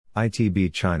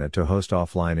ITB China to host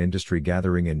offline industry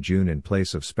gathering in June in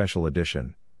place of special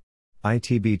edition.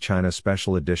 ITB China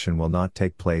Special Edition will not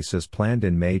take place as planned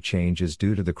in May. Change is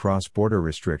due to the cross-border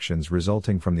restrictions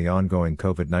resulting from the ongoing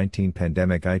COVID-19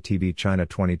 pandemic. ITB China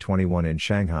 2021 in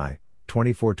Shanghai,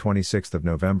 24-26 of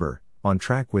November, on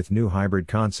track with new hybrid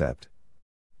concept.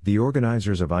 The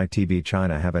organizers of ITB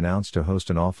China have announced to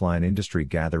host an offline industry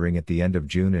gathering at the end of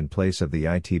June in place of the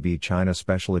ITB China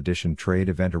Special Edition trade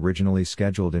event originally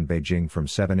scheduled in Beijing from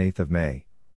 7-8 of May.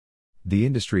 The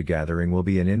industry gathering will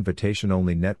be an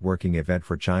invitation-only networking event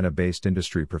for China-based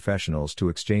industry professionals to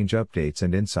exchange updates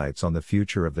and insights on the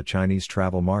future of the Chinese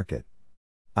travel market.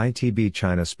 ITB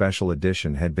China Special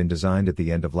Edition had been designed at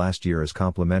the end of last year as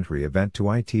complementary event to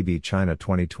ITB China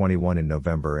 2021 in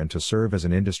November and to serve as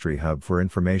an industry hub for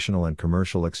informational and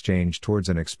commercial exchange towards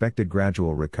an expected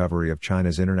gradual recovery of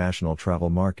China's international travel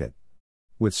market.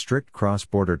 With strict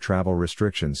cross-border travel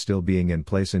restrictions still being in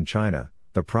place in China,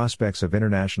 the prospects of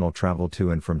international travel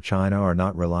to and from China are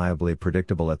not reliably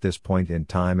predictable at this point in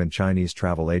time, and Chinese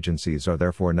travel agencies are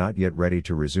therefore not yet ready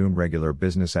to resume regular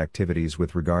business activities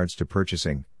with regards to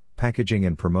purchasing, packaging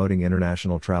and promoting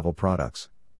international travel products.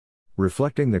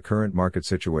 Reflecting the current market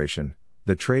situation,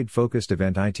 the trade-focused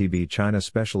event ITB China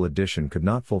Special Edition could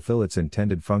not fulfill its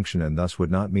intended function and thus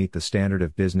would not meet the standard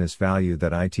of business value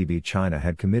that ITB China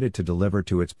had committed to deliver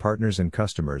to its partners and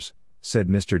customers, said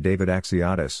Mr. David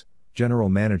Axiotis, General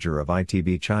Manager of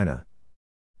ITB China.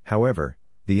 However,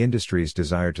 the industry's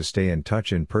desire to stay in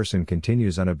touch in person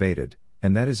continues unabated,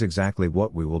 and that is exactly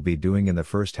what we will be doing in the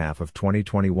first half of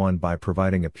 2021 by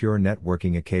providing a pure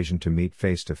networking occasion to meet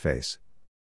face-to-face.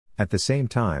 At the same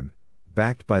time,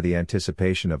 backed by the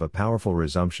anticipation of a powerful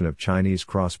resumption of Chinese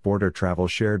cross-border travel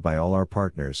shared by all our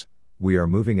partners, we are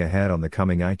moving ahead on the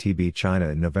coming ITB China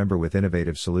in November with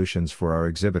innovative solutions for our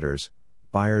exhibitors,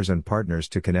 buyers and partners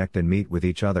to connect and meet with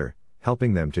each other,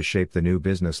 helping them to shape the new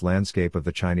business landscape of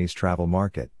the Chinese travel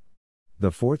market.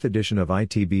 The fourth edition of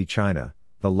ITB China,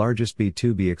 the largest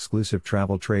B2B exclusive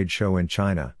travel trade show in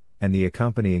China, and the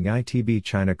accompanying ITB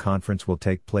China conference will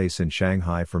take place in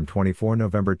Shanghai from 24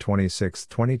 November 26,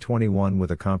 2021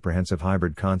 with a comprehensive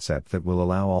hybrid concept that will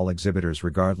allow all exhibitors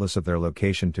regardless of their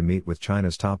location to meet with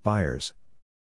China's top buyers,